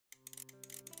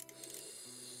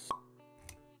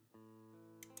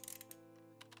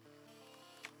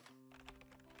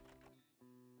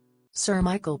Sir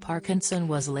Michael Parkinson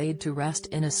was laid to rest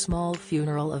in a small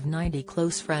funeral of 90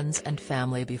 close friends and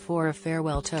family before a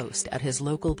farewell toast at his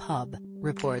local pub,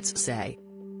 reports say.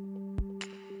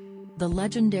 The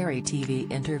legendary TV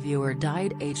interviewer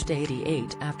died aged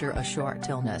 88 after a short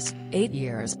illness, 8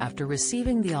 years after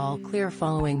receiving the all-clear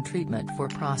following treatment for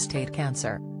prostate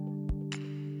cancer.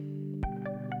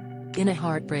 In a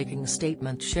heartbreaking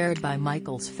statement shared by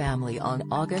Michael's family on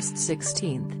August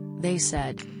 16, they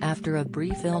said, "After a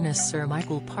brief illness, Sir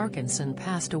Michael Parkinson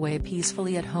passed away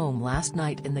peacefully at home last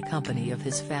night in the company of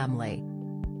his family.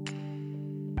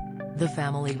 The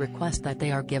family request that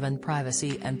they are given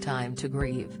privacy and time to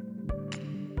grieve."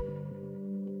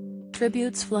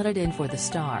 Tributes flooded in for the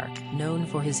star, known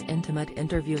for his intimate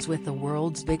interviews with the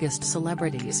world's biggest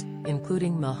celebrities,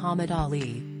 including Muhammad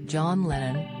Ali, John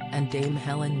Lennon, and Dame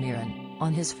Helen Mirren,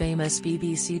 on his famous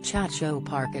BBC chat show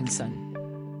Parkinson.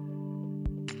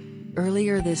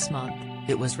 Earlier this month,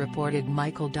 it was reported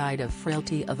Michael died of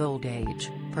frailty of old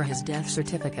age, per his death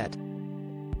certificate.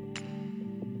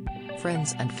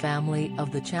 Friends and family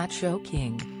of the chat show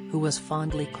king, who was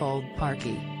fondly called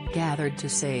Parky, gathered to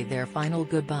say their final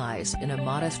goodbyes in a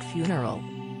modest funeral.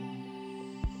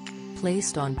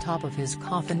 Placed on top of his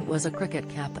coffin was a cricket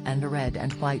cap and a red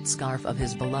and white scarf of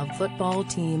his beloved football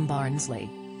team Barnsley.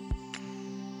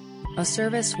 A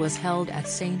service was held at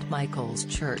St Michael's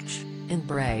Church, in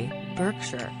Bray,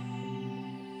 Berkshire.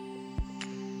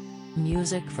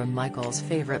 Music from Michael's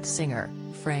favourite singer,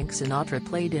 Frank Sinatra,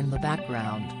 played in the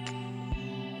background.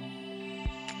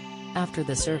 After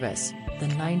the service, the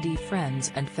 90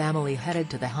 friends and family headed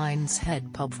to the Hind's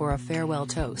Head pub for a farewell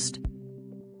toast.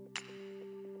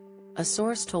 A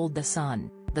source told The Sun,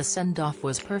 "The send-off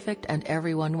was perfect and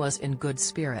everyone was in good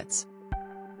spirits."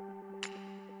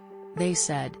 They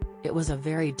said, "It was a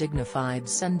very dignified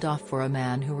send-off for a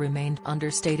man who remained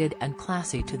understated and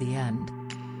classy to the end."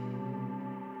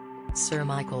 Sir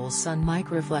Michael's son Mike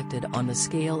reflected on the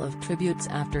scale of tributes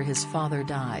after his father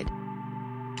died.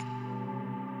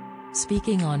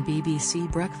 Speaking on BBC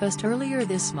Breakfast earlier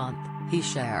this month, he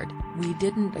shared, "We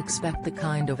didn't expect the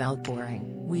kind of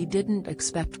outpouring, we didn't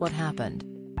expect what happened.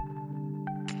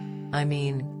 I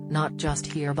mean, not just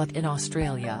here but in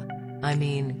Australia. I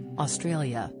mean,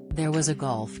 Australia, there was a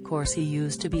golf course he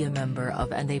used to be a member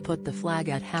of and they put the flag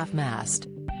at half-mast.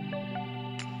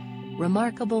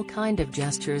 Remarkable kind of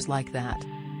gestures like that.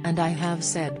 And I have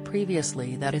said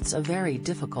previously that it's a very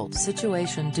difficult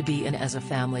situation to be in as a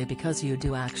family because you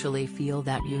do actually feel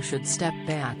that you should step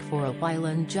back for a while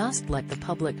and just let the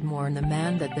public mourn the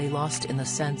man that they lost, in the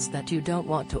sense that you don't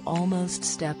want to almost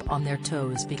step on their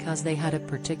toes because they had a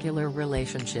particular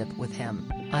relationship with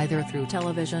him, either through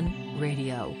television,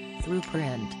 radio, through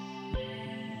print."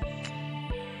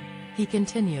 He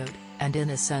continued, "And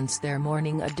in a sense they're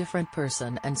mourning a different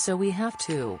person, and so we have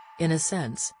to, in a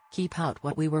sense, keep out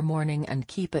what we were mourning and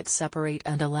keep it separate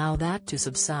and allow that to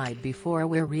subside before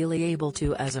we're really able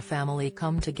to as a family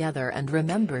come together and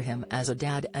remember him as a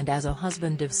dad and as a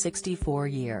husband of 64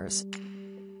 years.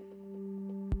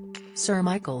 Sir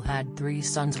Michael had 3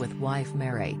 sons with wife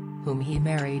Mary, whom he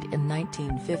married in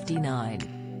 1959.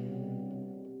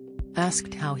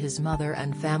 Asked how his mother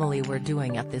and family were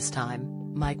doing at this time,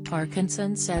 Mike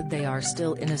Parkinson said they are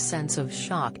still in a sense of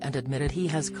shock and admitted he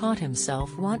has caught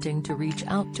himself wanting to reach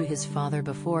out to his father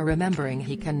before remembering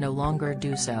he can no longer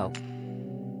do so.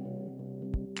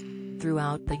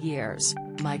 Throughout the years,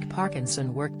 Mike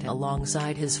Parkinson worked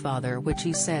alongside his father, which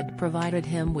he said provided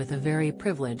him with a very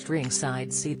privileged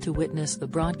ringside seat to witness the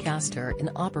broadcaster in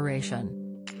operation.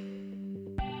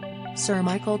 Sir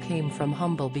Michael came from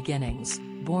humble beginnings,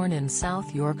 born in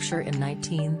South Yorkshire in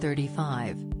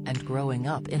 1935, and growing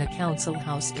up in a council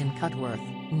house in Cutworth,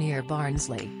 near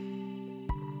Barnsley.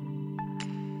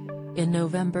 In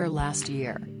November last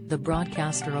year, the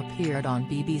broadcaster appeared on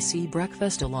BBC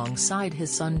Breakfast alongside his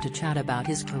son to chat about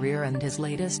his career and his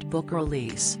latest book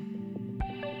release.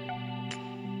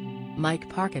 Mike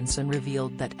Parkinson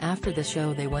revealed that after the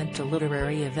show they went to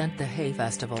literary event the Hay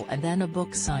Festival and then a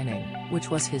book signing, which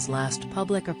was his last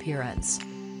public appearance.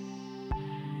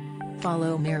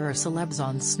 Follow Mirror Celebs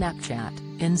on Snapchat,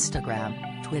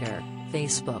 Instagram, Twitter,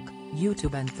 Facebook,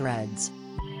 YouTube and Threads.